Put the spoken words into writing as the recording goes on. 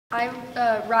I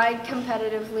ride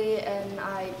competitively and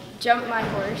I jump my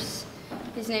horse.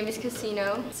 His name is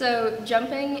Casino. So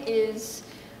jumping is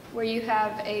where you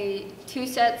have two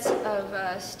sets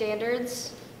of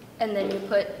standards and then you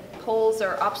put poles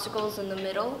or obstacles in the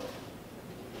middle.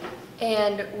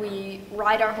 And we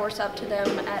ride our horse up to them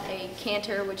at a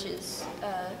canter, which is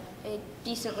a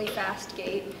decently fast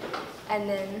gait, and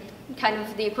then kind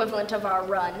of the equivalent of our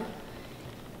run.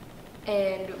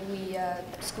 And we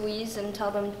squeeze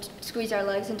our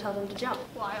legs and tell them to jump.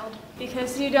 Wild,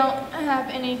 because you don't have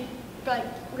any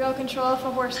real control if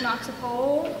a horse knocks a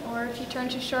pole or if you turn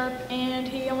too sharp and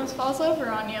he almost falls over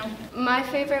on you. My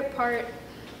favorite part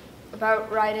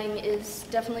about riding is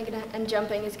definitely and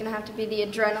jumping is gonna have to be the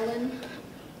adrenaline,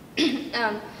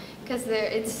 because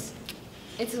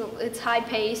it's high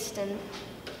paced and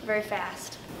very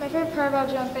fast. My favorite part about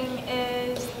jumping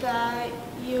is that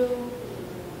you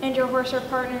and your horse are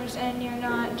partners and you're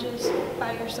not just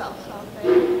by yourself out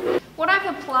there. What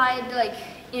I've applied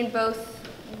in both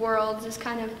worlds is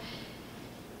kind of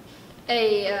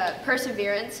a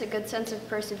perseverance, a good sense of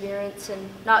perseverance and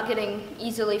not getting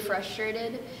easily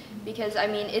frustrated, because I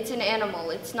mean it's an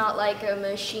animal. It's not like a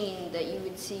machine that you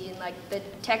would see in the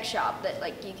tech shop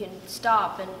that you can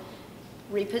stop and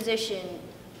reposition.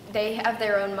 They have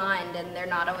their own mind and they're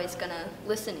not always going to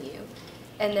listen to you.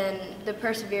 And then the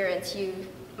perseverance,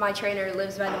 my trainer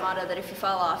lives by the motto that if you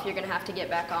fall off, you're going to have to get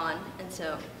back on, and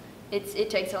so it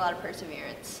takes a lot of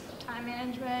perseverance. Time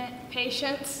management,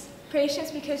 patience.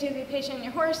 Patience, because you have to be patient in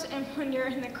your horse, and when you're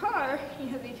in the car, you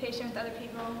have to be patient with other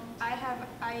people. I have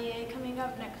IEA coming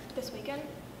up this weekend,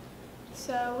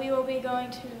 so we will be going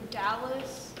to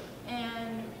Dallas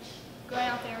and going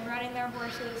out there and riding their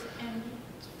horses and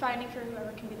fighting for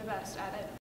whoever can be the best at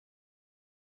it.